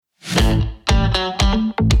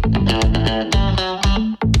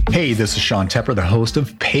Hey, this is Sean Tepper, the host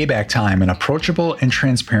of Payback Time, an approachable and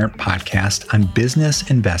transparent podcast on business,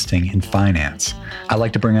 investing, and finance. I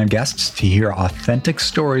like to bring on guests to hear authentic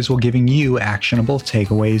stories while giving you actionable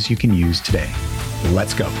takeaways you can use today.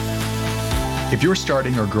 Let's go. If you're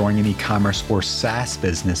starting or growing an e-commerce or SaaS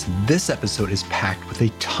business, this episode is packed with a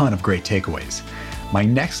ton of great takeaways. My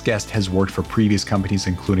next guest has worked for previous companies,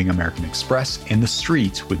 including American Express and The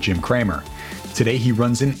Street with Jim Cramer. Today, he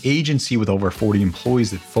runs an agency with over 40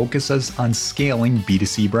 employees that focuses on scaling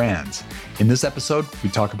B2C brands. In this episode, we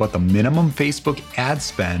talk about the minimum Facebook ad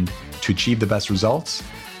spend to achieve the best results,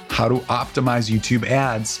 how to optimize YouTube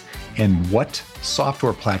ads, and what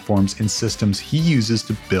software platforms and systems he uses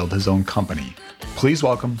to build his own company. Please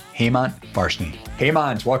welcome Hemant Varshney.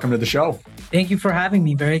 Hemant, welcome to the show. Thank you for having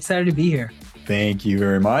me. Very excited to be here. Thank you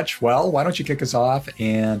very much. Well, why don't you kick us off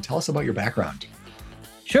and tell us about your background?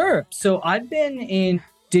 Sure. So I've been in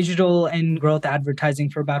digital and growth advertising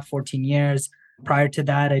for about 14 years. Prior to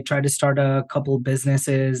that, I tried to start a couple of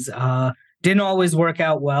businesses. Didn't always work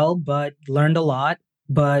out well, but learned a lot.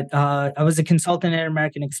 But I was a consultant at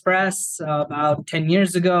American Express about 10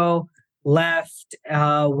 years ago, left,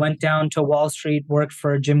 went down to Wall Street, worked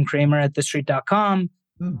for Jim Cramer at thestreet.com,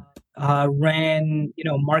 ran,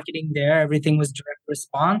 marketing there. Everything was direct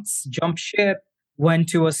response, jumped ship. Went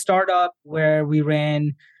to a startup where we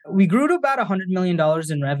grew to about $100 million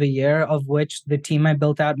in rev a year, of which the team I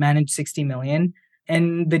built out managed 60 million.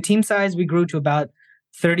 And the team size, we grew to about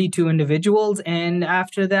 32 individuals. And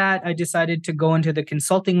after that, I decided to go into the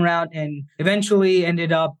consulting route and eventually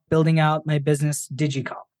ended up building out my business,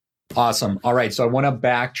 Digicom. Awesome. All right. So I want to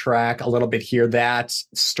backtrack a little bit here. That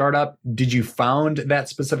startup, did you found that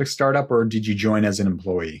specific startup or did you join as an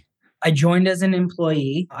employee? I joined as an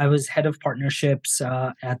employee. I was head of partnerships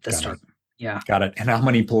at the startup. Yeah. Got it. And how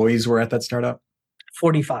many employees were at that startup?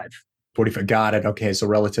 45. 45. Got it. Okay. So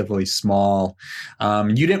relatively small.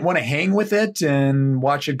 You didn't want to hang with it and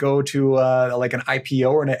watch it go to like an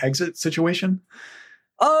IPO or an exit situation?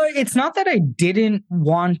 It's not that I didn't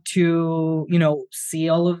want to, see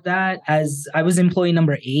all of that, as I was employee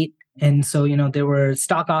number 8. And so, there were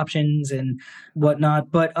stock options and whatnot.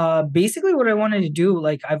 But basically what I wanted to do,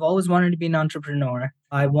 I've always wanted to be an entrepreneur.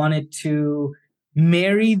 I wanted to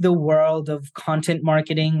marry the world of content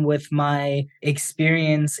marketing with my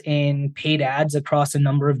experience in paid ads across a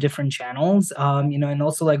number of different channels, and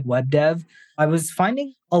also web dev. I was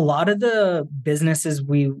finding a lot of the businesses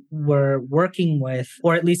we were working with,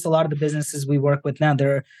 or at least a lot of the businesses we work with now,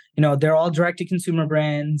 they're all direct-to-consumer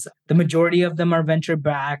brands. The majority of them are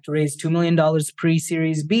venture-backed, raised $2 million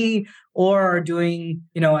pre-Series B, or are doing,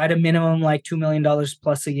 at a minimum, $2 million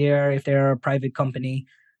plus a year if they're a private company.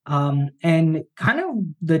 And kind of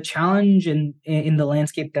the challenge in the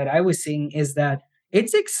landscape that I was seeing is that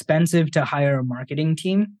it's expensive to hire a marketing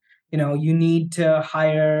team. You need to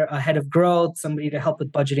hire a head of growth, somebody to help with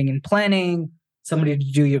budgeting and planning, somebody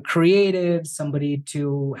to do your creative, somebody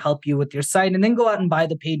to help you with your site, and then go out and buy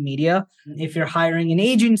the paid media. If you're hiring an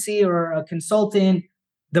agency or a consultant,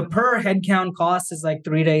 the per headcount cost is $3,000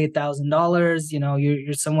 to $8,000.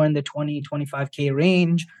 You're somewhere in the 20, 25K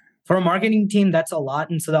range. For a marketing team, that's a lot.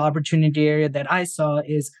 And so the opportunity area that I saw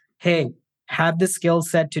is, hey, have the skill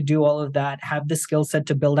set to do all of that, have the skill set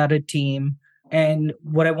to build out a team. And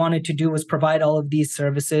what I wanted to do was provide all of these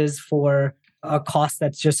services for a cost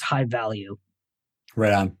that's just high value.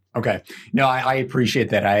 Right on. Okay. No, I appreciate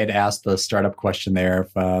that. I had asked the startup question there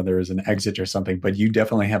if there was an exit or something, but you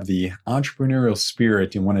definitely have the entrepreneurial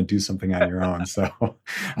spirit. You want to do something on your own. So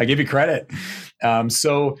I give you credit.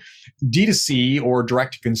 So D2C or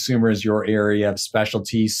direct to consumer is your area of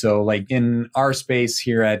specialty. So in our space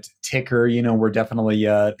here at Ticker, we're definitely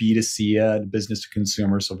B2C, business to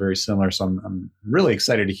consumer. So very similar. So I'm really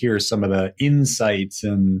excited to hear some of the insights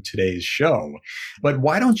in today's show. But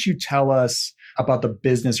why don't you tell us about the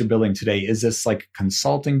business you're building today? Is this a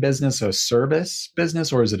consulting business, a service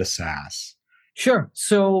business, or is it a SaaS? Sure.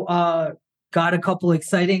 So got a couple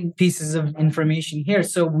exciting pieces of information here.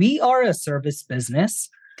 So we are a service business.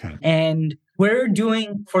 Okay. And we're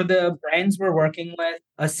doing, for the brands we're working with,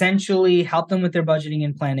 essentially help them with their budgeting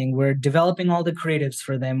and planning. We're developing all the creatives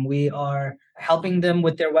for them. We are helping them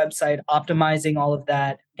with their website, optimizing all of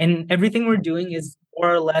that. And everything we're doing is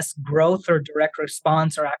more or less growth or direct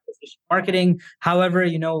response or acquisition marketing, however,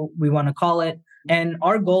 we want to call it. And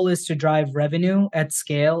our goal is to drive revenue at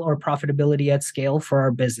scale or profitability at scale for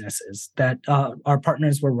our businesses that our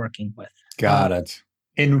partners we're working with. Got it.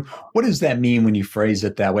 And what does that mean when you phrase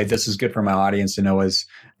it that way? This is good for my audience to know, is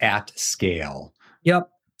at scale. Yep.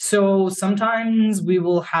 So sometimes we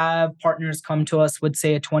will have partners come to us with,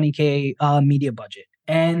 say, a $20K media budget.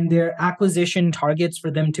 And their acquisition targets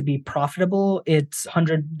for them to be profitable, it's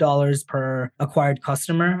 $100 per acquired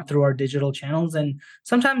customer through our digital channels. And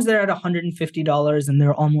sometimes they're at $150 and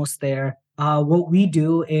they're almost there. What we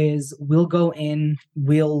do is we'll go in,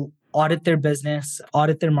 we'll audit their business,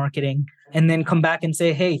 audit their marketing, and then come back and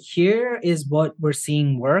say, hey, here is what we're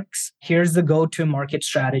seeing works. Here's the go-to market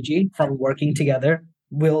strategy from working together.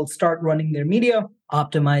 We'll start running their media,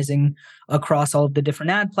 optimizing across all of the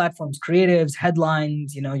different ad platforms, creatives,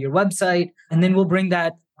 headlines, your website, and then we'll bring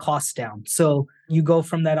that cost down. So you go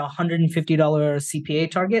from that $150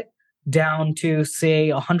 CPA target down to say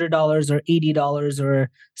 $100 or $80 or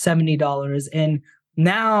 $70. And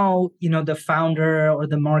now, the founder or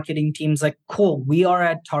the marketing team's like, cool, we are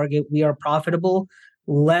at target, we are profitable.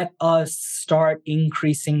 Let us start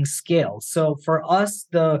increasing scale. So for us,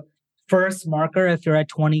 the first marker, if you're at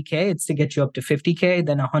 20K, it's to get you up to 50K,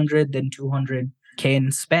 then 100, then 200K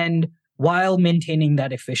in spend while maintaining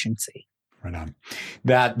that efficiency. Right on.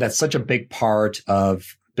 That's such a big part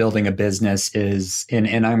of building a business is,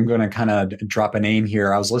 and I'm going to kind of drop a name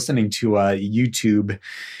here. I was listening to a YouTube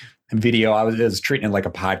video. I was treating it like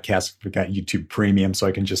a podcast. We got YouTube Premium, so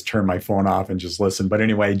I can just turn my phone off and just listen. But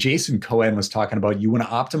anyway, Jason Cohen was talking about you want to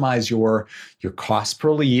optimize your cost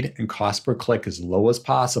per lead and cost per click as low as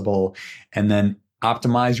possible, and then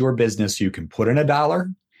optimize your business so you can put in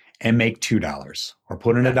 $1 and make $2, or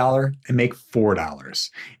put in $1 and make $4,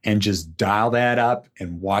 and just dial that up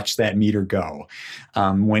and watch that meter go.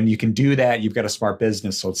 When you can do that, you've got a smart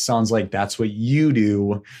business. So it sounds like that's what you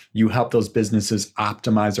do. You help those businesses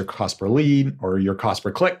optimize their cost per lead, or your cost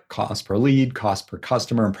per click, cost per lead, cost per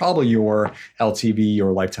customer, and probably your LTV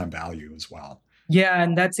or lifetime value as well. Yeah,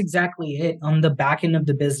 and that's exactly it. On the back end of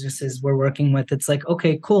the businesses we're working with, it's like,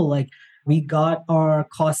 okay, cool. Like we got our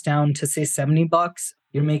cost down to say $70.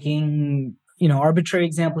 You're making, arbitrary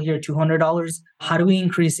example here, $200. How do we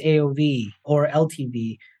increase AOV or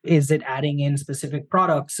LTV? Is it adding in specific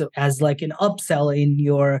products as like an upsell in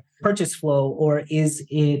your purchase flow? Or is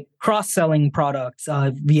it cross-selling products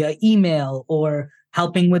via email or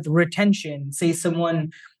helping with retention? Say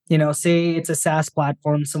someone, say it's a SaaS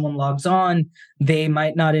platform, someone logs on, they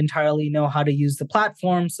might not entirely know how to use the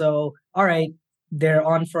platform. So, all right, they're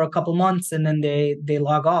on for a couple months and then they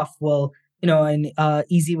log off. Well, an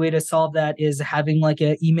easy way to solve that is having like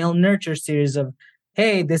an email nurture series of,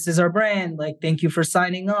 hey, this is our brand. Like, thank you for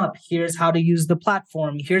signing up. Here's how to use the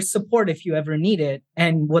platform. Here's support if you ever need it.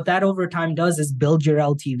 And what that over time does is build your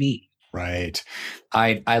LTV. Right.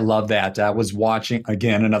 I love that. I was watching,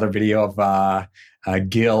 again, another video of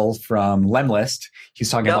Gil from Lemlist. He's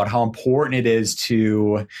talking about how important it is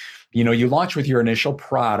to, you launch with your initial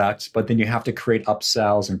product, but then you have to create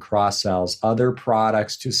upsells and cross-sells, other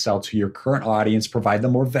products to sell to your current audience, provide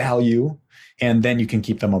them more value, and then you can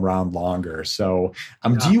keep them around longer. So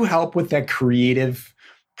do you help with that creative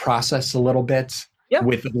process a little bit? Yeah.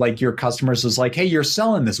 With like your customers is like, hey, you're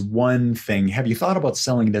selling this one thing. Have you thought about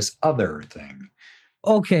selling this other thing?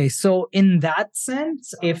 Okay, so in that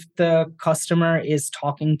sense, if the customer is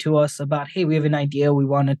talking to us about, hey, we have an idea, we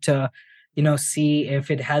wanted to, see if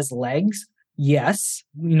it has legs, yes,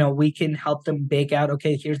 we can help them bake out,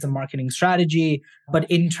 okay, here's the marketing strategy. But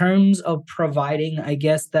in terms of providing, I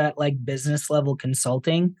guess, that like business level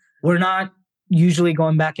consulting, we're not usually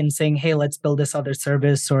going back and saying, hey, let's build this other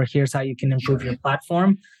service, or here's how you can improve your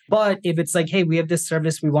platform. But if it's like, hey, we have this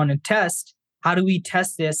service we want to test, how do we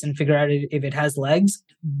test this and figure out if it has legs?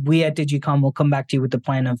 We at Digicom will come back to you with the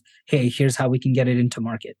plan of, hey, here's how we can get it into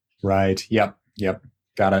market. Right. Yep.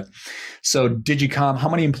 Got it. So Digicom, how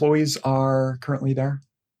many employees are currently there?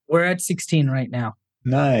 We're at 16 right now.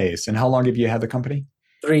 Nice. And how long have you had the company?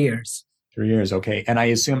 3 years. 3 years. Okay. And I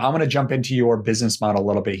assume I'm going to jump into your business model a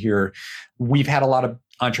little bit here. We've had a lot of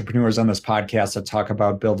entrepreneurs on this podcast that talk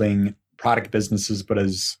about building product businesses, but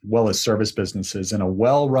as well as service businesses. And a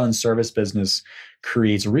well-run service business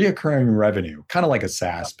creates reoccurring revenue, kind of like a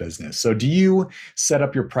SaaS business. So do you set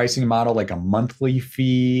up your pricing model like a monthly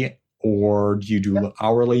fee, or do you do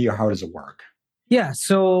hourly, or how does it work? Yeah.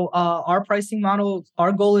 So our pricing model,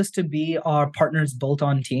 our goal is to be our partner's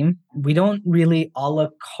bolt-on team. We don't really a la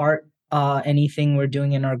carte anything we're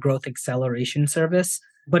doing in our growth acceleration service.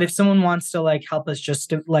 But if someone wants to like help us just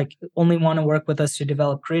to like only want to work with us to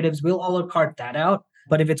develop creatives, we'll a la carte that out.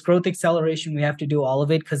 But if it's growth acceleration, we have to do all of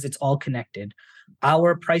it because it's all connected.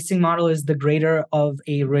 Our pricing model is the greater of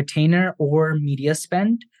a retainer or media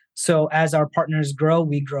spend. So as our partners grow,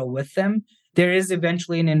 we grow with them. There is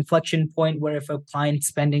eventually an inflection point where if a client's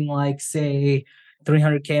spending like, say,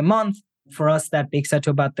 $300K a month, for us, that bakes out to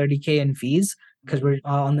about $30K in fees because we're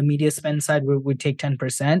on the media spend side, we take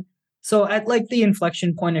 10%. So at like the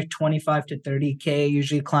inflection point of 25 to 30K,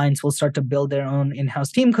 usually clients will start to build their own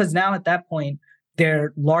in-house team because now at that point,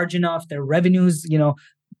 they're large enough, their revenues,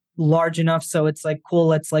 large enough. So it's like, cool,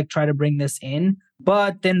 let's like try to bring this in.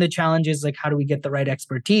 But then the challenge is like, how do we get the right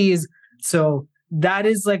expertise? So that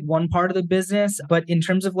is like one part of the business. But in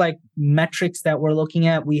terms of like metrics that we're looking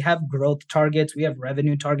at, we have growth targets, we have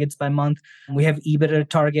revenue targets by month, we have EBITDA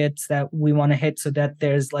targets that we want to hit so that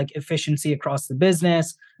there's like efficiency across the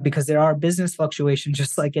business because there are business fluctuations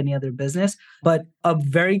just like any other business. But a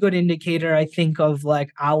very good indicator, I think, of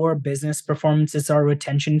like our business performance is our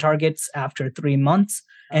retention targets after 3 months.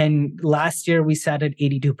 And last year we sat at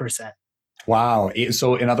 82%. Wow.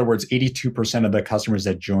 So in other words, 82% of the customers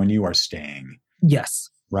that join you are staying. Yes.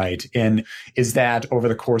 Right. And is that over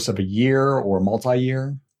the course of a year or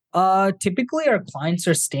multi-year? Typically our clients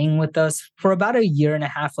are staying with us for about a year and a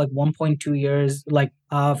half, like 1.2 years, like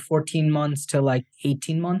 14 months to like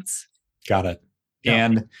 18 months. Got it. Yeah.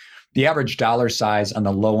 And the average dollar size on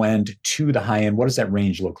the low end to the high end, what does that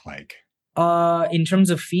range look like? In terms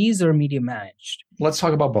of fees or media managed? Let's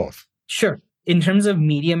talk about both. Sure. In terms of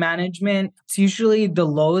media management, it's usually the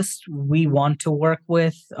lowest we want to work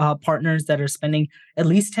with partners that are spending at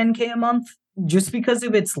least 10K a month. Just because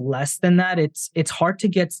if it's less than that, it's hard to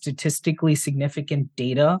get statistically significant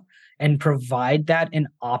data and provide that and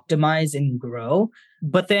optimize and grow.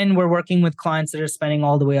 But then we're working with clients that are spending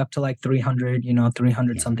all the way up to like 300,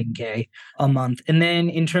 300 something K a month. And then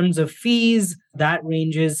in terms of fees, that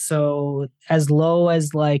ranges so as low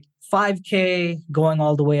as like 5K going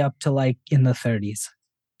all the way up to like in the 30s.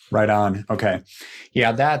 Right on. Okay.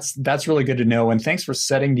 Yeah, that's really good to know. And thanks for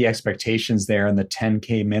setting the expectations there in the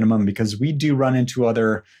 10K minimum, because we do run into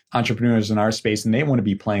other entrepreneurs in our space and they want to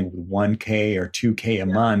be playing with 1K or 2K a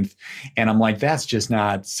month. And I'm like, that's just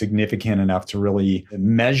not significant enough to really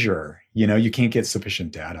measure. You can't get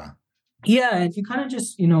sufficient data. Yeah, if you kind of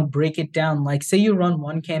just, break it down, like say you run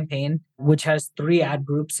one campaign, which has 3 ad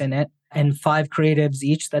groups in it and 5 creatives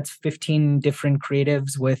each, that's 15 different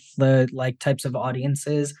creatives with the like types of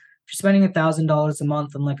audiences. If you're spending $1,000 a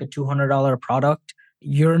month on like a $200 product,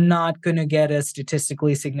 you're not going to get a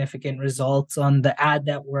statistically significant results on the ad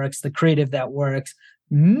that works, the creative that works,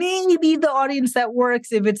 maybe the audience that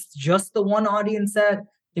works if it's just the one audience that,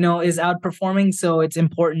 is outperforming. So it's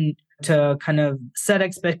important to kind of set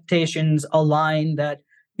expectations, align that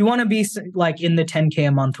you want to be like in the 10K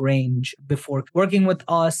a month range before working with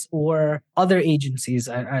us or other agencies,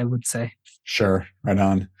 I would say. Sure. Right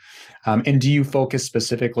on. And do you focus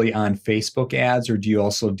specifically on Facebook ads or do you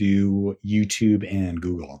also do YouTube and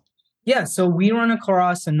Google? Yeah. So we run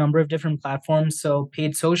across a number of different platforms. So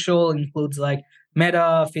paid social includes like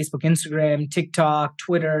Meta, Facebook, Instagram, TikTok,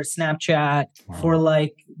 Twitter, Snapchat. Wow. For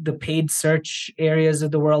like the paid search areas of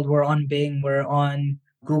the world, we're on Bing, we're on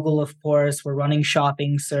Google, of course. We're running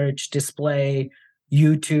shopping, search, display,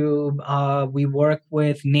 YouTube. We work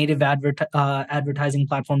with native advertising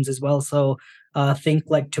platforms as well. So think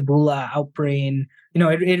like Taboola, Outbrain.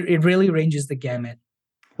 It really ranges the gamut.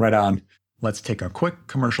 Right on. Let's take a quick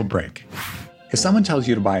commercial break. If someone tells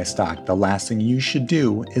you to buy a stock, the last thing you should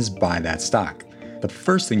do is buy that stock. The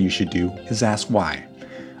first thing you should do is ask why.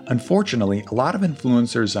 Unfortunately, a lot of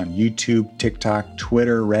influencers on YouTube, TikTok,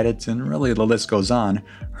 Twitter, Reddit, and really the list goes on,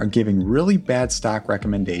 are giving really bad stock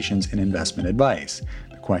recommendations and investment advice.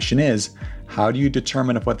 The question is, how do you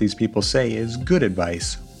determine if what these people say is good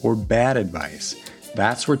advice or bad advice?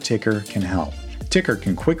 That's where Ticker can help. Ticker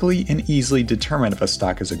can quickly and easily determine if a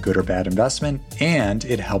stock is a good or bad investment, and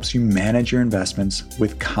it helps you manage your investments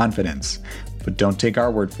with confidence. But don't take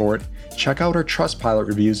our word for it. Check out our Trustpilot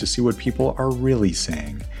reviews to see what people are really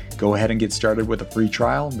saying. Go ahead and get started with a free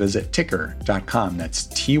trial. Visit ticker.com. That's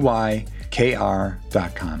TYKR.com.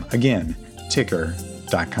 Again,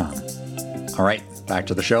 ticker.com. All right, back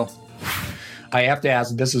to the show. I have to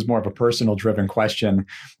ask, this is more of a personal driven question.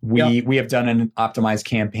 We have done an optimized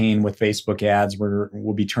campaign with Facebook ads.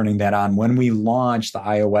 We'll be turning that on when we launch the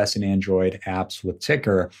iOS and Android apps with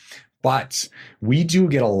Ticker. But we do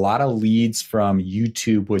get a lot of leads from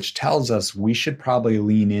YouTube, which tells us we should probably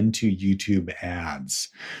lean into YouTube ads.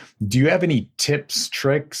 Do you have any tips,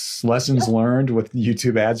 tricks, lessons learned with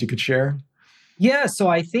YouTube ads you could share? Yeah, so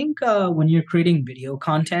I think when you're creating video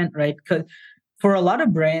content, right? Because for a lot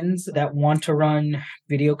of brands that want to run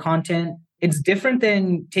video content, it's different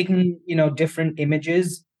than taking, different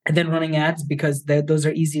images and then running ads because those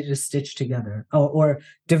are easy to stitch together or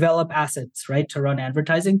develop assets, right, to run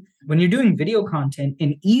advertising. When you're doing video content,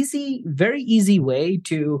 an very easy way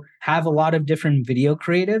to have a lot of different video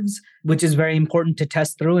creatives, which is very important to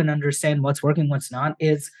test through and understand what's working, what's not,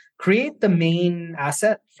 is create the main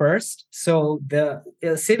asset first. So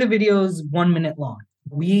say the video is 1 minute long.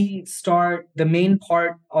 We start the main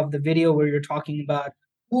part of the video where you're talking about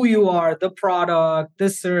who you are, the product,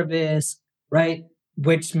 the service, right?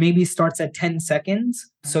 Which maybe starts at 10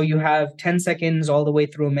 seconds. So you have 10 seconds all the way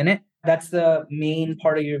through a minute. That's the main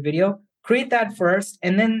part of your video. Create that first,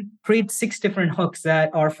 and then create 6 different hooks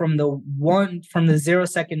that are from the 0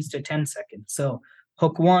 seconds to 10 seconds. So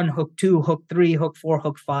hook 1, hook 2, hook 3, hook 4,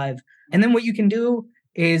 hook 5. And then what you can do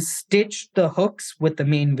is stitch the hooks with the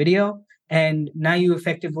main video. And now you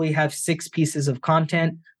effectively have 6 pieces of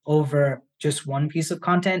content over just one piece of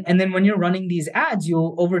content. And then when you're running these ads,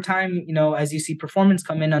 you'll over time, as you see performance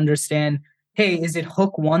come in, understand, hey, is it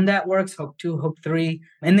hook 1 that works, hook 2, hook 3?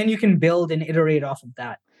 And then you can build and iterate off of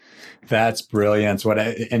that. That's brilliant.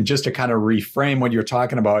 And just to kind of reframe what you're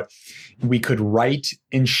talking about, we could write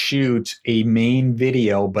and shoot a main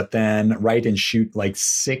video, but then write and shoot like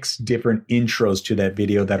 6 different intros to that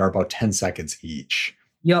video that are about 10 seconds each.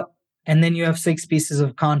 Yep. And then you have 6 pieces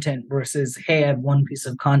of content versus, hey, I have 1 piece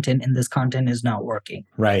of content and this content is not working.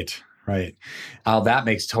 Right. That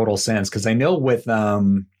makes total sense. Because I know with,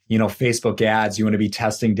 Facebook ads, you want to be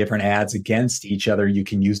testing different ads against each other. You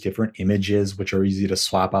can use different images, which are easy to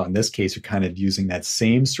swap out. In this case, you're kind of using that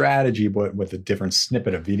same strategy, but with a different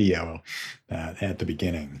snippet of video at the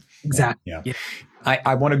beginning. Exactly. Yeah.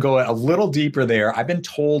 I want to go a little deeper there. I've been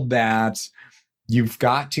told that you've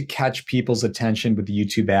got to catch people's attention with the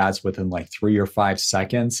YouTube ads within like 3 or 5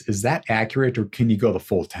 seconds. Is that accurate, or can you go the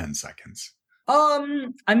full 10 seconds?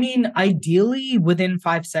 Ideally within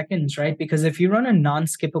 5 seconds, right? Because if you run a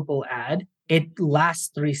non-skippable ad, it lasts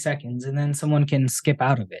 3 seconds and then someone can skip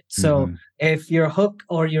out of it. So if your hook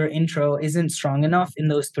or your intro isn't strong enough in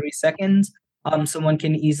those 3 seconds, someone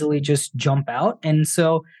can easily just jump out. And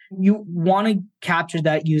so you want to capture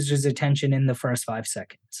that user's attention in the first 5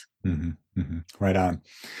 seconds. Right on.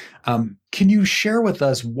 Can you share with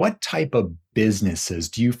us what type of businesses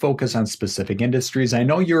do you focus on? Specific industries? I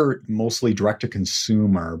know you're mostly direct to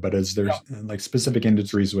consumer, but is there like specific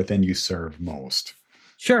industries within you serve most?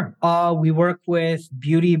 Sure. We work with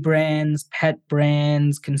beauty brands, pet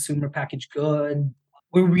brands, consumer packaged goods.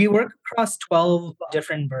 We work across 12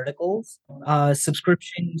 different verticals,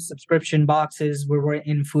 subscription boxes. We're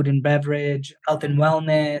in food and beverage, health and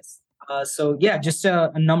wellness. Just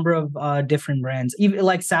a number of different brands, even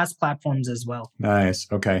like SaaS platforms as well. Nice.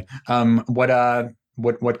 Okay.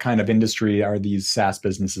 What kind of industry are these SaaS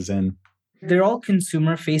businesses in? They're all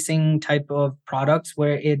consumer facing type of products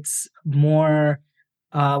where it's more,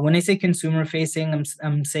 when I say consumer facing,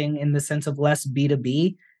 I'm saying in the sense of less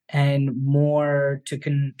B2B and more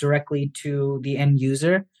directly to the end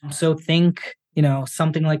user. So think,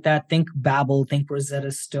 something like that. Think Babbel, think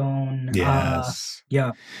Rosetta Stone. Yes.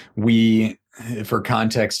 We, for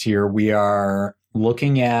context here, we are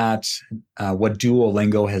looking at what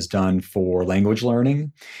Duolingo has done for language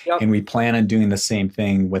learning. And we plan on doing the same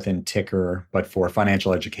thing within Ticker, but for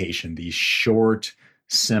financial education. These short,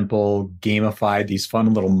 simple, gamified, these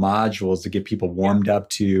fun little modules to get people warmed up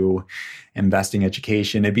to investing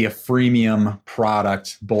education. It'd be a freemium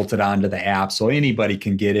product bolted onto the app, so anybody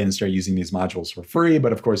can get in and start using these modules for free.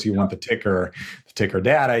 But of course, you want the ticker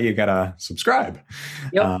data, you gotta subscribe.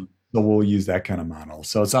 So we'll use that kind of model.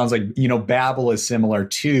 So it sounds like, Babbel is similar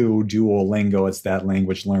to Duolingo. It's that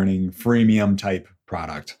language learning freemium type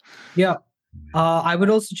product. Yeah. I would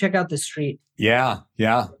also check out The Street. Yeah.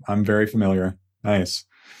 I'm very familiar. Nice.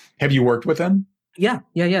 Have you worked with them? Yeah.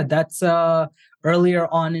 That's earlier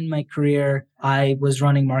on in my career, I was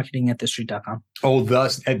running marketing at thestreet.com. Oh,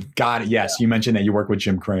 got it. Yes. You mentioned that you work with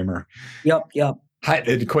Jim Cramer. Yep. Hi,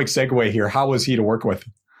 a quick segue here. How was he to work with?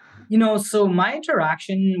 So my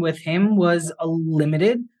interaction with him was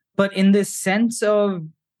limited, but in the sense of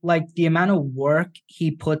like the amount of work he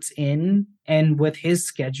puts in and with his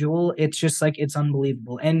schedule, it's just like, it's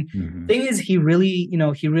unbelievable. And thing is, he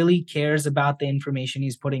really cares about the information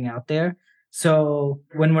he's putting out there. So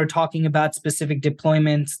when we're talking about specific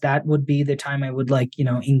deployments, that would be the time I would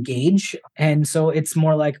engage. And so it's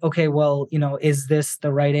more like, okay, well, is this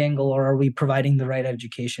the right angle or are we providing the right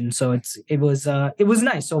education? So it was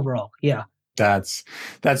nice overall. Yeah. That's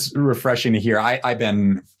refreshing to hear. I've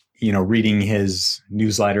been, reading his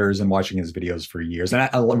newsletters and watching his videos for years. And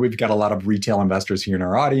we've got a lot of retail investors here in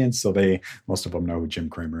our audience, so most of them know who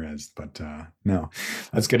Jim Cramer is. But no,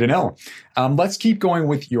 that's good to know. Let's keep going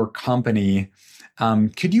with your company.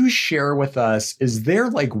 Could you share with us, is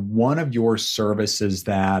there like one of your services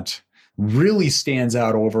that really stands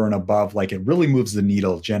out over and above, like it really moves the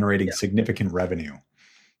needle, generating significant revenue?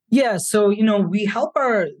 Yeah. So, we help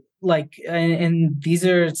our and these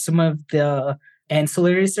are some of the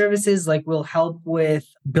ancillary services, like we'll help with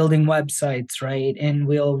building websites, right? And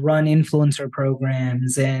we'll run influencer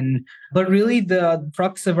programs. But really the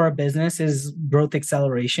crux of our business is growth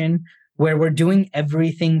acceleration, where we're doing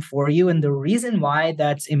everything for you. And the reason why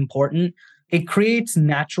that's important, it creates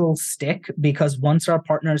natural stick, because once our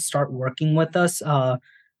partners start working with us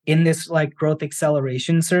in this like growth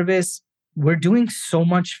acceleration service, we're doing so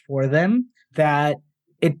much for them that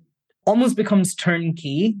it almost becomes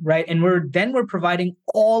turnkey, right? And we're providing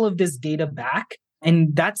all of this data back.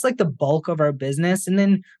 And that's like the bulk of our business. And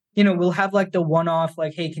then, we'll have like the one-off,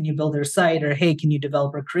 like, hey, can you build our site? Or hey, can you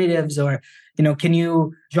develop our creatives? Or, can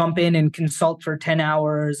you jump in and consult for 10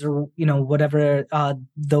 hours or, whatever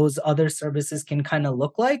those other services can kind of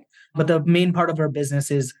look like. But the main part of our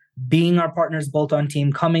business is being our partner's bolt-on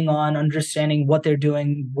team, coming on, understanding what they're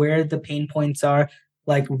doing, where the pain points are,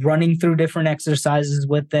 like running through different exercises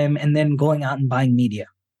with them, and then going out and buying media.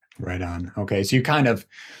 Right on. Okay. So you got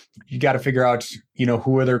to figure out,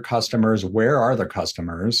 who are their customers, where are their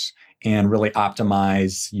customers, and really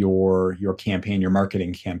optimize your campaign, your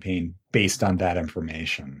marketing campaign based on that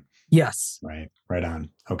information. Yes. Right. Right on.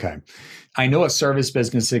 Okay. I know a service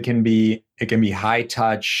business, it can be high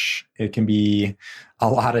touch. It can be a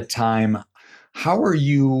lot of time. How are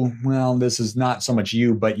you, well, this is not so much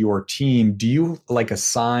you, but your team, do you like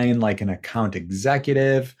assign like an account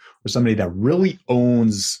executive or somebody that really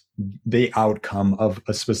owns the outcome of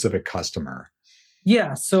a specific customer?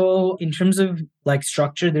 Yeah. So in terms of like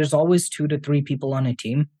structure, there's always 2 to 3 people on a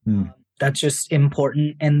team. That's just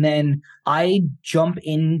important. And then I jump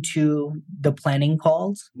into the planning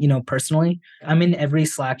calls, personally. I'm in every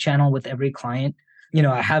Slack channel with every client.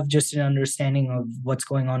 I have just an understanding of what's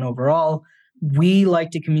going on overall. We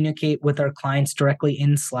like to communicate with our clients directly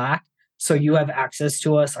in Slack. So you have access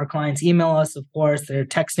to us. Our clients email us, of course, they're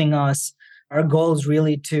texting us. Our goal is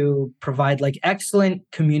really to provide like excellent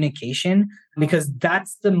communication, because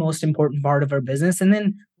that's the most important part of our business. And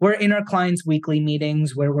then we're in our clients' weekly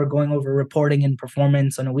meetings where we're going over reporting and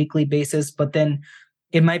performance on a weekly basis. But then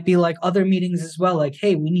it might be like other meetings as well. Like,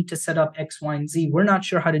 hey, we need to set up X, Y, and Z. We're not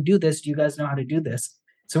sure how to do this. Do you guys know how to do this?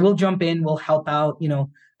 So we'll jump in, we'll help out,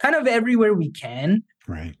 kind of everywhere we can.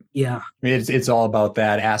 Right. Yeah. It's all about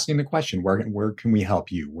that, asking the question, where can we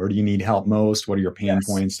help you? Where do you need help most? What are your pain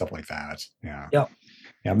points? Stuff like that. Yeah. Yep.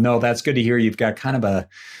 Yeah. No, that's good to hear. You've got kind of a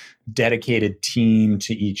dedicated team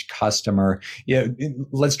to each customer. Yeah.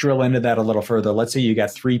 Let's drill into that a little further. Let's say you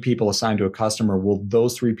got 3 people assigned to a customer. Will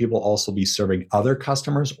those 3 people also be serving other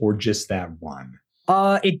customers or just that one?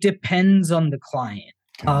 It depends on the client.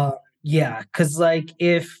 Okay. Yeah. Cause like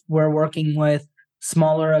if we're working with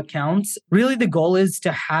smaller accounts, really the goal is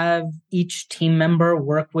to have each team member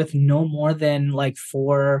work with no more than like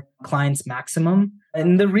 4 clients maximum.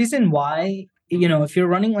 And the reason why, if you're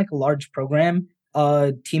running like a large program,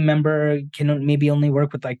 a team member can maybe only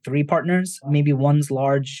work with like 3 partners. Maybe one's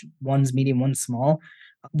large, one's medium, one's small.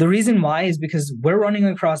 The reason why is because we're running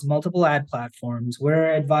across multiple ad platforms.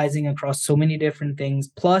 We're advising across so many different things.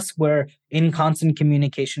 Plus, we're in constant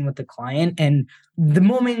communication with the client. And the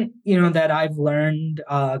moment, that I've learned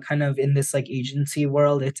kind of in this like agency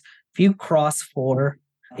world, it's if you cross 4,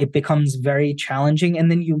 it becomes very challenging.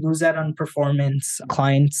 And then you lose out on performance.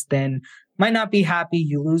 Clients then might not be happy.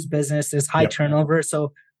 You lose business. There's high turnover.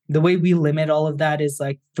 So the way we limit all of that is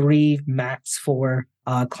like 3, max 4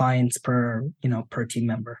 clients per team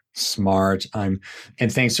member. Smart. And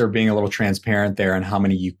thanks for being a little transparent there on how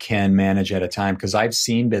many you can manage at a time. Because I've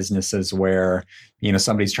seen businesses where,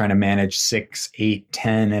 somebody's trying to manage 6, 8,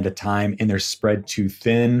 10 at a time and they're spread too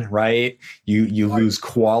thin, right? You lose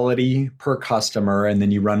quality per customer and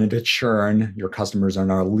then you run into churn. Your customers are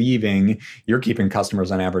now leaving. You're keeping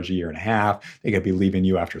customers on average a year and a half. They could be leaving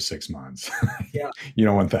you after 6 months. Yeah. You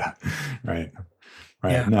don't want that, right?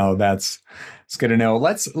 Right. Yeah. No, it's good to know.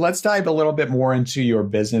 Let's dive a little bit more into your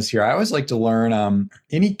business here. I always like to learn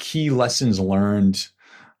any key lessons learned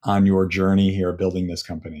on your journey here building this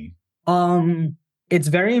company. It's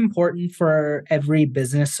very important for every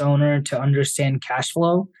business owner to understand cash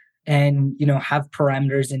flow and, have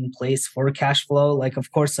parameters in place for cash flow. Like,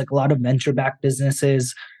 of course, like a lot of venture-backed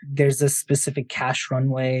businesses, there's a specific cash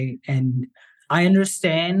runway, and I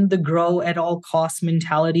understand the grow at all costs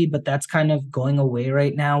mentality, but that's kind of going away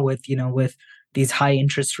right now with these high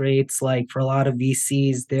interest rates. Like for a lot of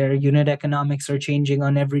VCs, their unit economics are changing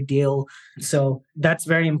on every deal. So that's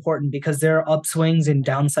very important because there are upswings and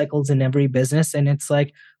down cycles in every business. And it's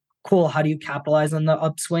like, cool, how do you capitalize on the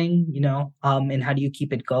upswing, and how do you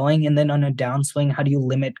keep it going? And then on a downswing, how do you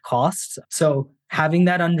limit costs? So having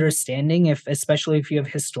that understanding, especially if you have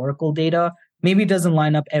historical data, maybe it doesn't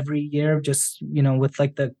line up every year, just, with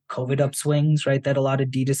like the COVID upswings, right? That a lot of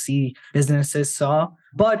D2C businesses saw.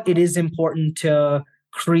 But it is important to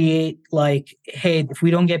create like, hey, if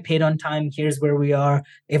we don't get paid on time, here's where we are.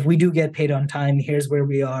 If we do get paid on time, here's where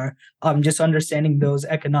we are. Just understanding those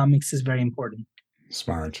economics is very important.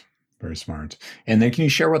 Smart. Very smart. And then can you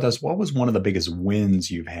share with us, what was one of the biggest wins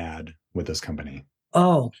you've had with this company?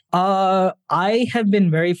 I have been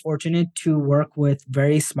very fortunate to work with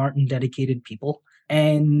very smart and dedicated people.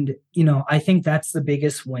 And, I think that's the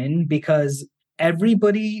biggest win because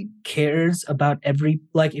everybody cares about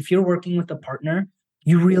like if you're working with a partner,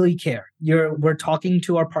 you really care. We're talking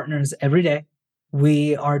to our partners every day.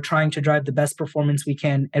 We are trying to drive the best performance we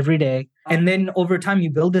can every day. And then over time, you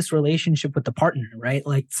build this relationship with the partner, right?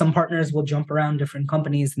 Like some partners will jump around different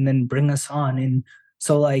companies and then bring us on. And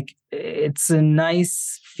so like, it's a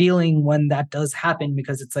nice feeling when that does happen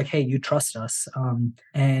because it's like, hey, you trust us.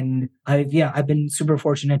 And I've been super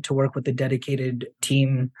fortunate to work with a dedicated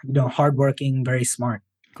team, hardworking, very smart.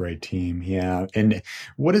 Great team. Yeah. And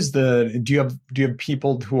do you have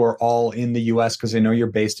people who are all in the US? Because I know you're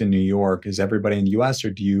based in New York. Is everybody in the US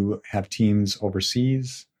or do you have teams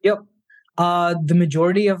overseas? Yep. The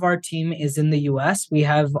majority of our team is in the US. We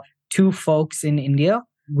have 2 folks in India.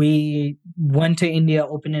 We went to India,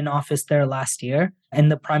 opened an office there last year. And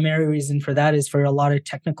the primary reason for that is for a lot of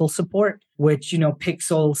technical support, which,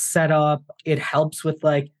 Pixel setup, it helps with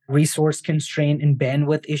like resource constraint and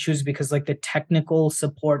bandwidth issues because like the technical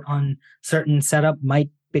support on certain setup might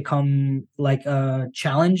become like a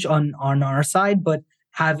challenge on our side. But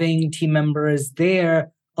having team members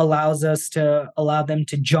there allow them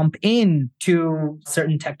to jump in to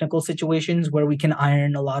certain technical situations where we can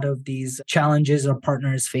iron a lot of these challenges our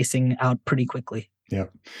partners facing out pretty quickly. Yeah.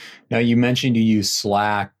 Now you mentioned you use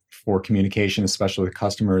Slack for communication, especially with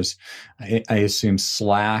customers. I assume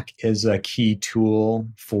Slack is a key tool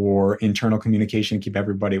for internal communication to keep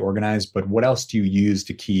everybody organized. But what else do you use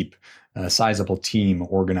to keep a sizable team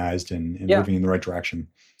organized and moving in the right direction?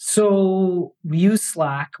 So we use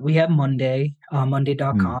Slack. We have Monday,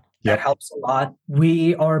 monday.com. That helps a lot.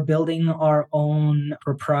 We are building our own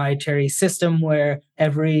proprietary system where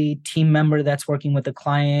every team member that's working with a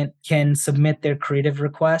client can submit their creative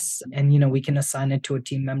requests and, we can assign it to a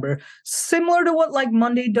team member. Similar to what like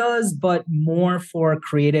Monday does, but more for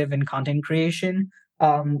creative and content creation.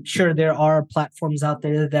 Sure, there are platforms out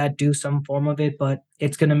there that do some form of it, but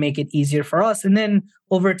it's going to make it easier for us. And then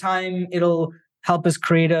over time, it'll help us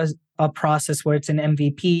create a process where it's an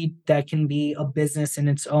MVP that can be a business in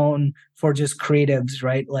its own for just creatives,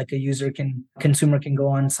 right? Like a consumer can go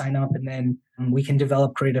on, sign up, and then we can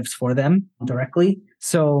develop creatives for them directly.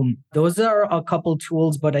 So those are a couple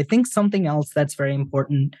tools, but I think something else that's very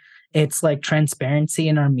important, it's like transparency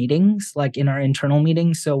in our meetings, like in our internal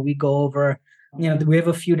meetings. So we go over, we have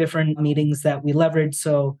a few different meetings that we leverage.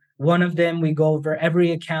 So one of them, we go over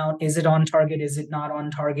every account. Is it on target? Is it not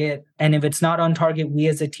on target? And if it's not on target, we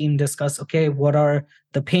as a team discuss, okay, what are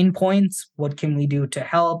the pain points? What can we do to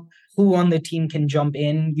help? Who on the team can jump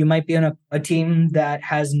in? You might be on a team that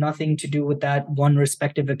has nothing to do with that one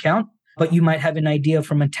respective account, but you might have an idea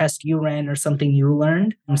from a test you ran or something you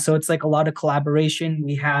learned. And so it's like a lot of collaboration.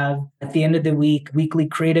 We have at the end of the week, weekly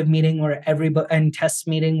creative meeting and test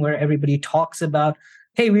meeting where everybody talks about,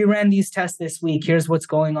 hey, we ran these tests this week. Here's what's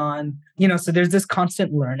going on. So there's this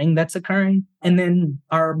constant learning that's occurring. And then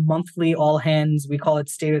our monthly all hands, we call it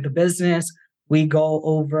state of the business. We go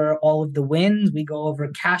over all of the wins. We go over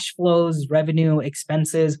cash flows, revenue,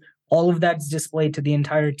 expenses. All of that's displayed to the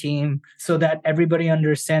entire team so that everybody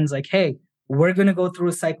understands like, hey, we're going to go through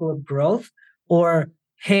a cycle of growth, or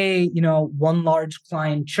hey, one large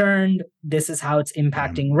client churned. This is how it's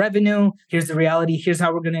impacting revenue. Here's the reality. Here's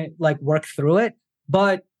how we're going to like work through it.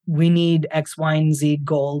 But we need X, Y, and Z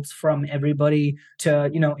goals from everybody to,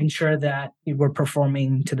 ensure that we're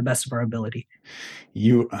performing to the best of our ability.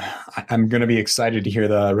 I'm going to be excited to hear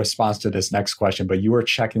the response to this next question, but you are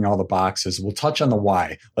checking all the boxes. We'll touch on the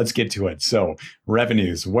why. Let's get to it. So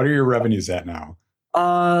revenues, what are your revenues at now?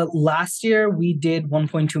 Last year we did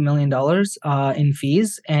 $1.2 million in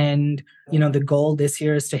fees. And, the goal this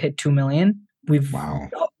year is to hit 2 million.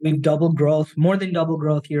 We've doubled growth, more than double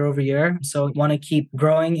growth year over year. So we want to keep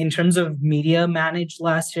growing. In terms of media managed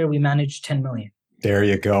last year, we managed 10 million. There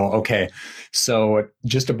you go. Okay. So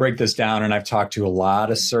just to break this down, and I've talked to a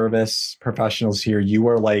lot of service professionals here, you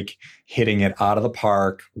are like hitting it out of the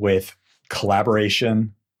park with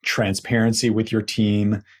collaboration, transparency with your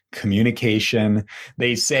team, communication.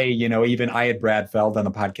 They say, even I had Brad Feld on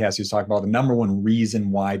the podcast, he was talking about the number one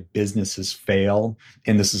reason why businesses fail.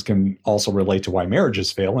 And can also relate to why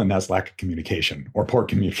marriages fail, and that's lack of communication or poor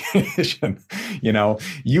communication.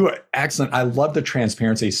 You are excellent. I love the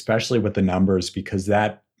transparency, especially with the numbers, because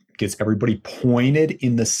that gets everybody pointed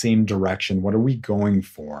in the same direction. What are we going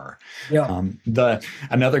for? Yeah.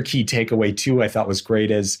 Another key takeaway too, I thought was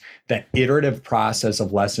great, is that iterative process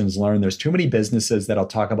of lessons learned. There's too many businesses that'll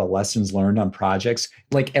talk about lessons learned on projects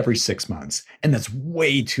like every 6 months, and that's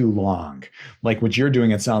way too long. Like what you're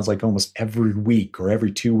doing, it sounds like almost every week or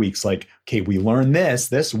every 2 weeks. Like, okay, we learned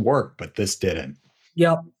this worked, but this didn't.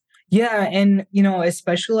 Yep. Yeah. And,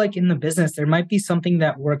 especially like in the business, there might be something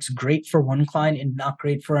that works great for one client and not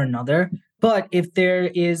great for another. But if there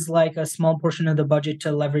is like a small portion of the budget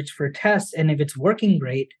to leverage for tests, and if it's working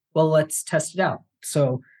great, well, let's test it out.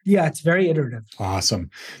 So yeah, it's very iterative. Awesome.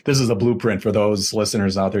 This is a blueprint for those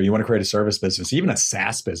listeners out there. You want to create a service business, even a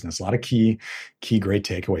SaaS business. A lot of key great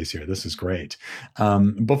takeaways here. This is great.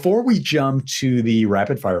 Before we jump to the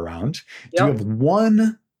rapid fire round, do you have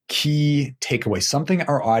one key takeaway, something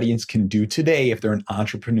our audience can do today if they're an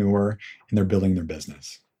entrepreneur and they're building their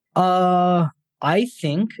business? I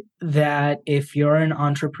think that if you're an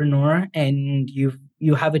entrepreneur and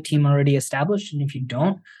you have a team already established, and if you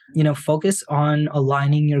don't, focus on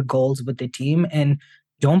aligning your goals with the team, and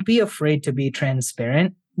don't be afraid to be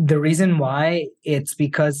transparent. The reason why, it's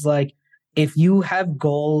because like if you have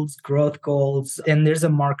goals, growth goals, and there's a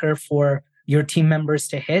marker for your team members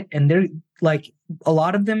to hit, and they're like a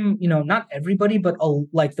lot of them, not everybody, but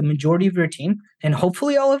like the majority of your team, and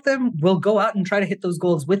hopefully all of them will go out and try to hit those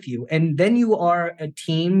goals with you. And then you are a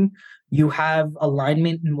team, you have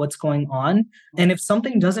alignment in what's going on. And if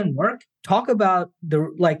something doesn't work, talk about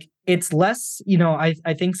it's less,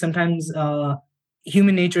 I think sometimes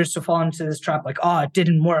human nature is to fall into this trap, like, oh, it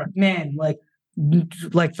didn't work, man. Like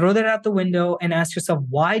throw that out the window and ask yourself,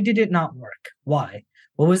 why did it not work? Why?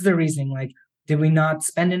 What was the reasoning? Like, did we not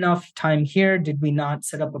spend enough time here? Did we not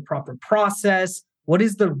set up a proper process? What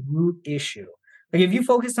is the root issue? Like if you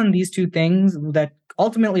focus on these two things that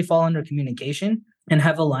ultimately fall under communication and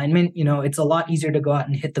have alignment, it's a lot easier to go out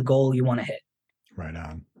and hit the goal you want to hit. Right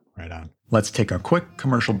on. Let's take a quick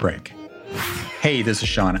commercial break. Hey, this is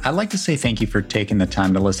Sean. I'd like to say thank you for taking the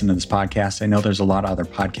time to listen to this podcast. I know there's a lot of other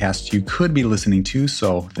podcasts you could be listening to,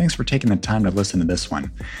 so thanks for taking the time to listen to this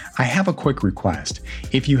one. I have a quick request.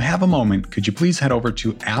 If you have a moment, could you please head over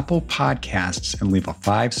to Apple Podcasts and leave a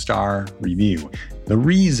 5-star review? The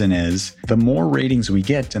reason is the more ratings we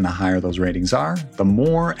get and the higher those ratings are, the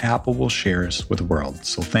more Apple will share us with the world.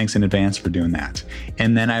 So thanks in advance for doing that.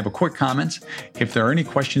 And then I have a quick comment. If there are any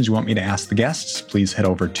questions you want me to ask the guests, please head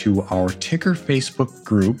over to our Ticker Facebook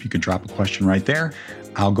group. You could drop a question right there.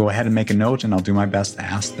 I'll go ahead and make a note, and I'll do my best to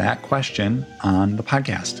ask that question on the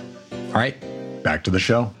podcast. All right, back to the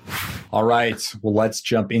show. All right, well, let's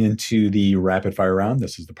jump into the rapid fire round.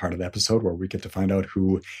 This is the part of the episode where we get to find out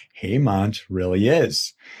who Hemant really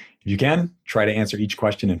is. If you can, try to answer each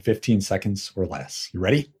question in 15 seconds or less. You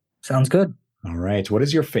ready? Sounds good. All right. What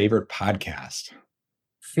is your favorite podcast?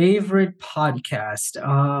 Favorite podcast?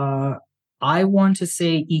 I want to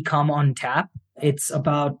say Ecom on Tap. It's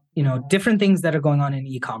about, different things that are going on in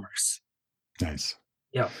e-commerce. Nice.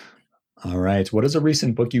 Yeah. All right. What is a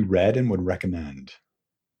recent book you read and would recommend?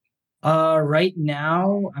 Right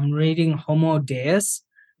now, I'm reading Homo Deus.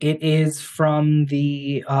 It is from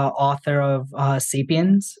the author of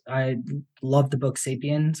Sapiens. I love the book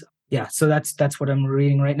Sapiens. Yeah, so that's what I'm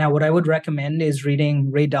reading right now. What I would recommend is reading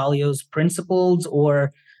Ray Dalio's Principles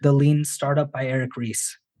or The Lean Startup by Eric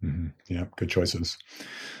Ries. Mm-hmm. Yeah, good choices.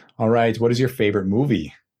 All right. What is your favorite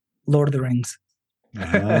movie? Lord of the Rings.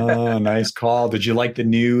 Oh, nice call. Did you like the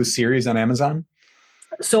new series on Amazon?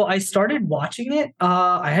 So I started watching it.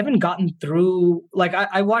 I haven't gotten through,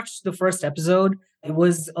 I watched the first episode. It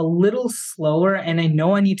was a little slower, and I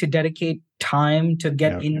know I need to dedicate time to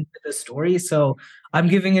get into the story. So I'm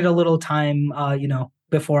giving it a little time,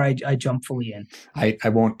 before I jump fully in. I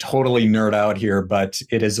won't totally nerd out here, but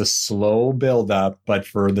it is a slow build up. But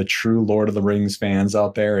for the true Lord of the Rings fans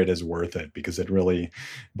out there, it is worth it, because it really,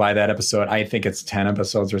 by that episode, I think it's 10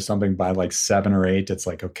 episodes or something, by like 7 or 8, it's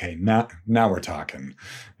like, okay, now we're talking.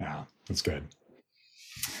 Yeah, that's good.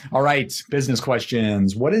 All right, business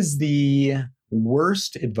questions. What is the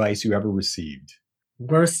worst advice you ever received?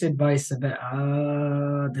 Worst advice?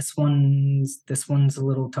 This one's a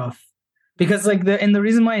little tough. Because the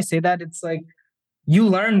reason why I say that, it's like you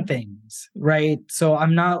learn things, right? So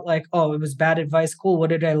I'm not like, oh, it was bad advice. Cool. What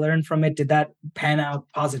did I learn from it? Did that pan out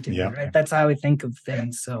positively? Right? That's how I think of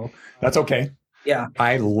things. So that's okay. Yeah.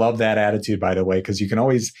 I love that attitude, by the way, because you can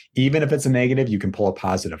always, even if it's a negative, you can pull a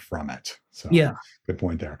positive from it. So Yeah. good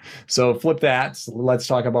point there. So flip that. Let's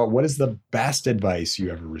talk about what is the best advice you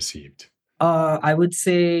ever received? I would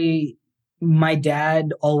say my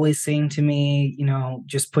dad always saying to me,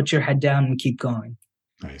 just put your head down and keep going.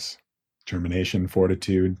 Nice. Determination,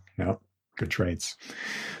 fortitude. Yep. Good traits.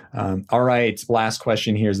 All right. Last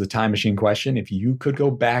question here is the time machine question. If you could go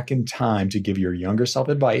back in time to give your younger self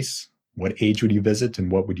advice, what age would you visit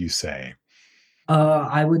and what would you say?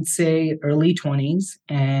 I would say early 20s,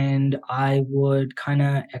 and I would kind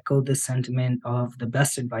of echo the sentiment of the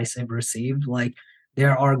best advice I've received. Like,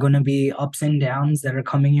 there are going to be ups and downs that are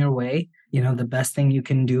coming your way. The best thing you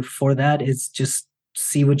can do for that is just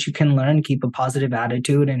see what you can learn, keep a positive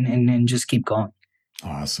attitude, and just keep going.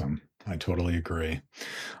 Awesome. I totally agree.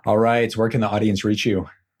 All right. Where can the audience reach you?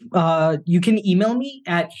 You can email me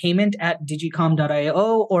at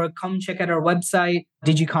hemant@digicom.io or come check out our website,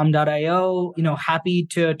 digicom.io. Happy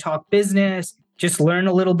to talk business, just learn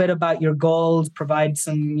a little bit about your goals, provide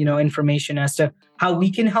some, information as to how we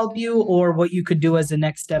can help you or what you could do as a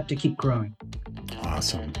next step to keep growing.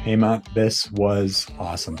 Awesome. Hemant, this was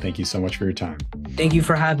awesome. Thank you so much for your time. Thank you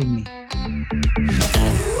for having me.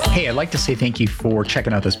 Hey, I'd like to say thank you for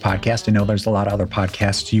checking out this podcast. I know there's a lot of other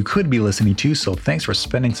podcasts you could be listening to, so thanks for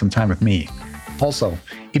spending some time with me. Also,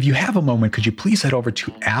 if you have a moment, could you please head over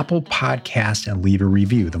to Apple Podcast and leave a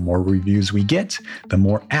review? The more reviews we get, the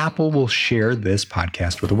more Apple will share this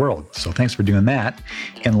podcast with the world. So thanks for doing that.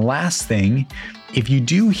 And last thing, if you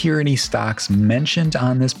do hear any stocks mentioned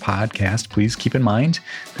on this podcast, please keep in mind,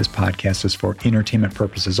 this podcast is for entertainment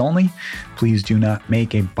purposes only. Please do not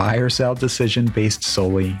make a buy or sell decision based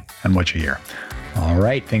solely on what you hear. All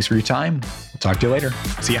right. Thanks for your time. We'll talk to you later.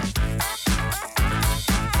 See ya.